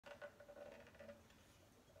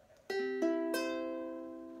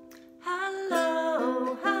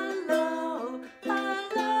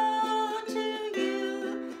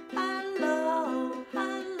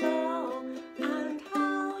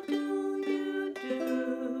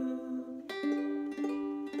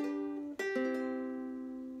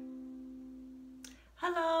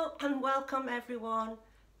welcome everyone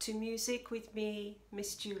to Music with me,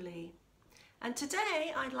 Miss Julie. And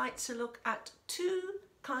today I'd like to look at two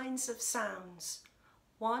kinds of sounds.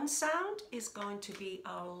 One sound is going to be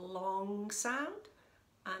a long sound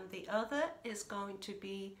and the other is going to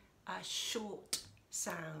be a short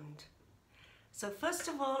sound. So first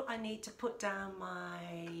of all, I need to put down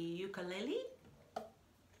my ukulele.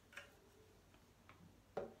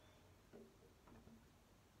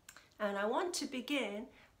 And I want to begin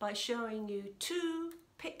by showing you two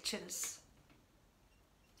pictures.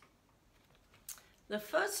 The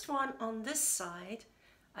first one on this side,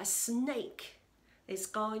 a snake is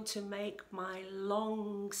going to make my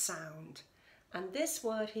long sound. And this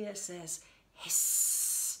word here says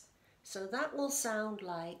hiss. So that will sound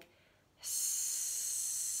like hiss.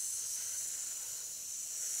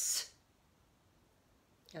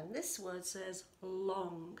 And this word says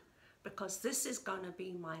long, because this is going to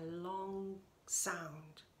be my long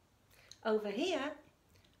sound. Over here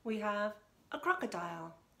we have a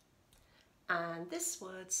crocodile, and this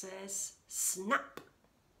word says snap.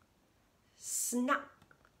 Snap,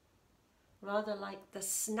 rather like the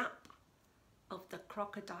snap of the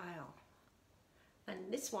crocodile.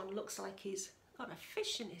 And this one looks like he's got a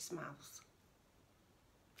fish in his mouth.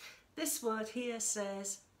 This word here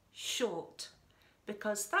says short,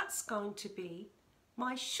 because that's going to be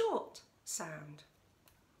my short sound.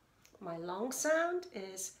 My long sound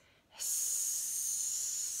is hiss,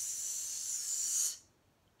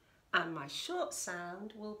 and my short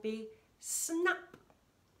sound will be snap.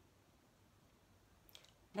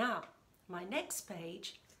 Now, my next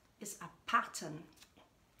page is a pattern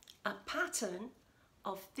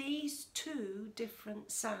of these two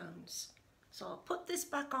different sounds. So I'll put this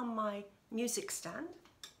back on my music stand.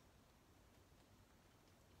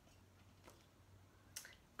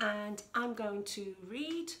 And I'm going to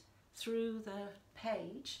read through the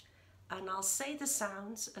page and I'll say the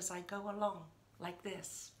sounds as I go along, like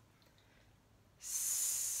this.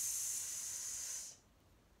 S,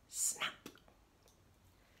 snap.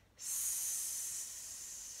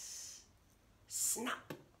 S,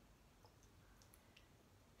 snap.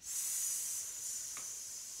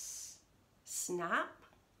 S, snap.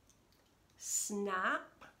 Snap.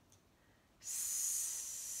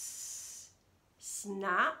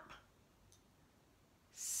 Snap,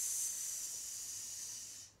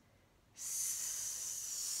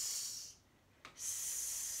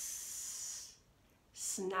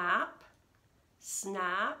 snap,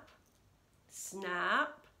 snap,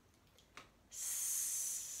 snap,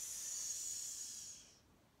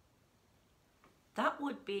 That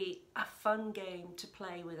would be a fun game to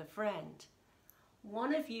play with a friend.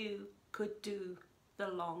 One of you could do the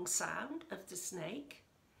long sound of the snake,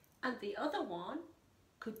 and the other one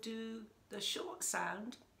could do the short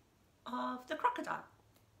sound of the crocodile,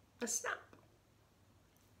 the snap.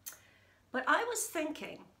 But I was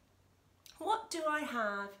thinking, what do I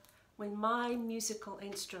have with my musical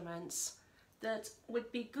instruments that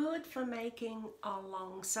would be good for making a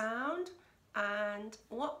long sound, and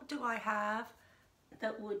what do I have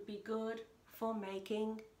that would be good for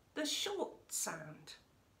making the short sound?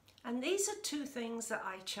 And these are two things that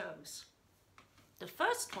I chose. The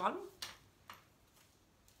first one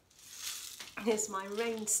is my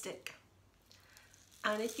rain stick.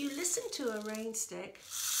 And if you listen to a rain stick,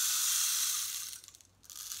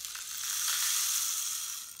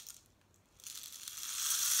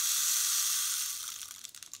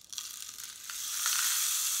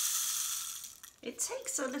 it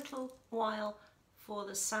takes a little while for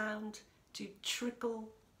the sound to trickle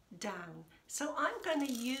down. So I'm going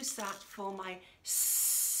to use that for my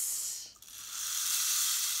s.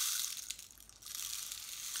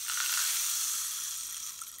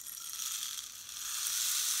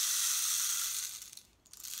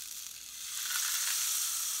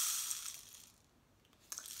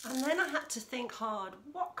 And then I had to think hard,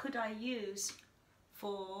 what could I use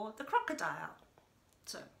for the crocodile?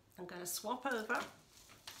 So I'm going to swap over,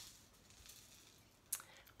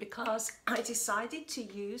 because I decided to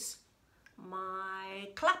use my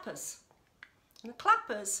clappers. And the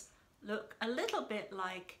clappers look a little bit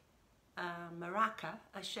like a maraca,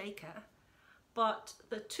 a shaker, but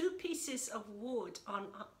the two pieces of wood on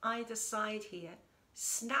either side here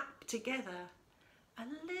snap together a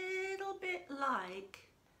little bit like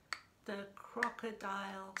the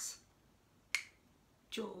crocodile's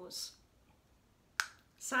jaws.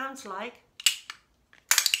 Sounds like.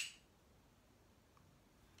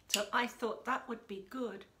 So I thought that would be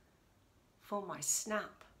good for my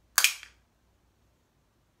snap.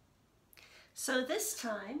 So this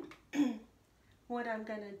time, what I'm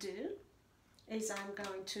going to do is I'm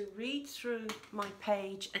going to read through my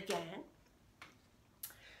page again,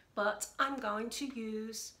 but I'm going to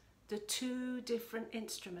use the two different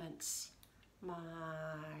instruments,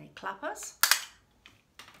 my clappers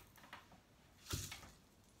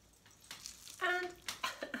and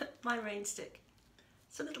my rain stick.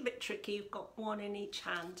 It's a little bit tricky, you've got one in each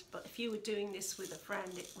hand, but if you were doing this with a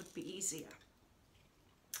friend it would be easier.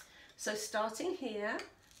 So starting here,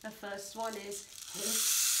 the first one is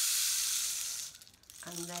hiss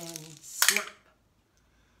and then snap.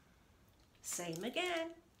 Same again,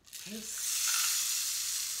 hiss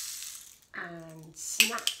and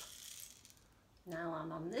snap. Now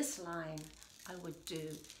I'm on this line, I would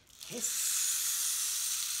do hiss,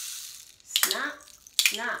 snap,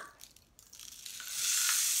 snap.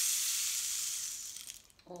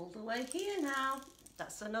 All the way here now,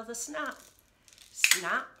 that's another snap.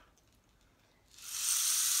 Snap.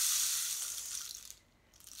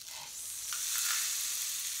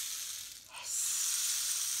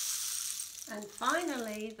 And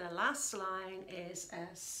finally, the last line is a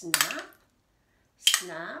snap,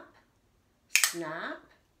 snap, snap,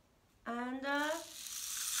 and a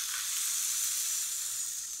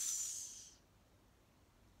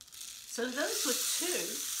so those were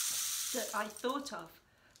two that I thought of,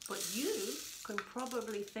 but you can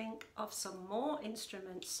probably think of some more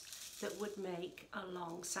instruments that would make a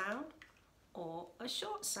long sound or a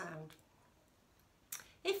short sound.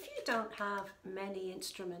 If you don't have many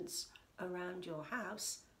instruments around your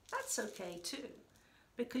house, that's okay too,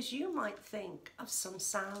 because you might think of some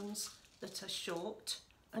sounds that are short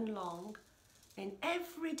and long in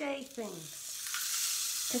everyday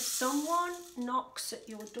things. If someone knocks at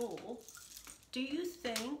your door, do you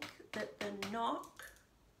think that the knock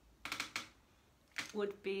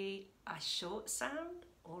would be a short sound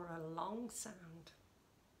or a long sound?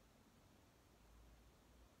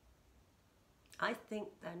 I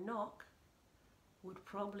think the knock would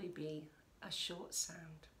probably be a short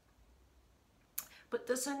sound. But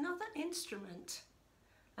there's another instrument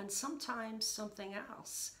and sometimes something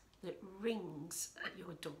else that rings at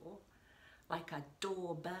your door, like a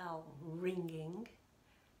doorbell ringing.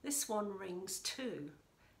 This one rings too.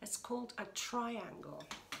 It's called a triangle.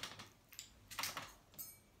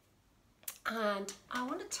 And I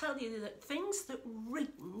want to tell you that things that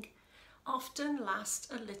ring often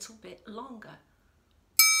last a little bit longer.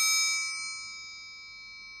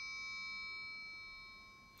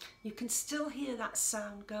 You can still hear that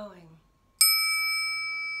sound going.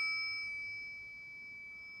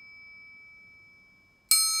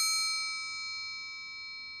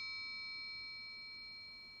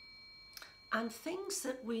 And things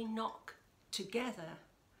that we knock together,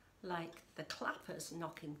 like the clappers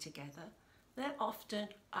knocking together, they're often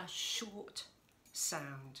a short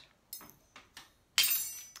sound.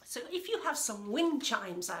 So if you have some wind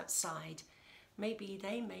chimes outside, maybe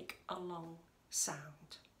they make a long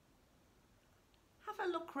sound. Have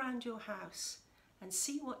a look around your house and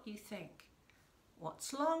see what you think.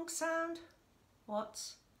 What's long sound?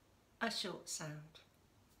 What's a short sound?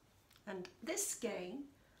 And this game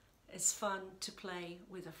is fun to play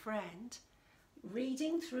with a friend,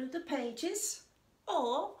 reading through the pages,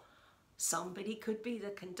 or somebody could be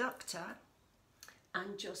the conductor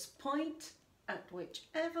and just point at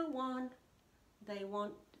whichever one they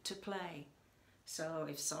want to play. So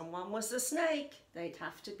if someone was a snake, they'd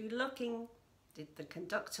have to be looking. Did the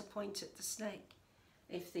conductor point at the snake?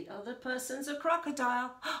 If the other person's a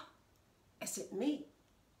crocodile, is it me?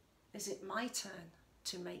 Is it my turn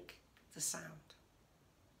to make the sound?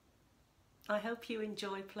 I hope you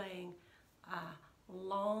enjoy playing a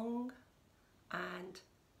long and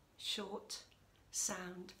short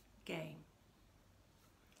sound game.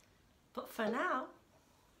 But for now,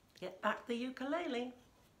 get back the ukulele,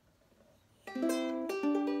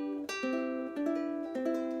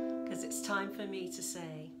 because it's time for me to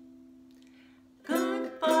say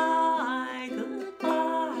goodbye,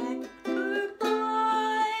 goodbye,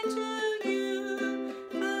 goodbye to you,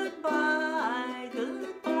 goodbye,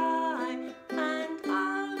 goodbye, and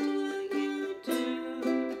how do you do?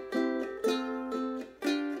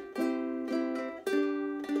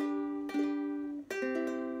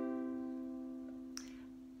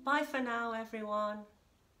 Bye for now, everyone.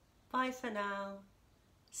 Bye for now.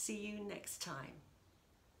 See you next time.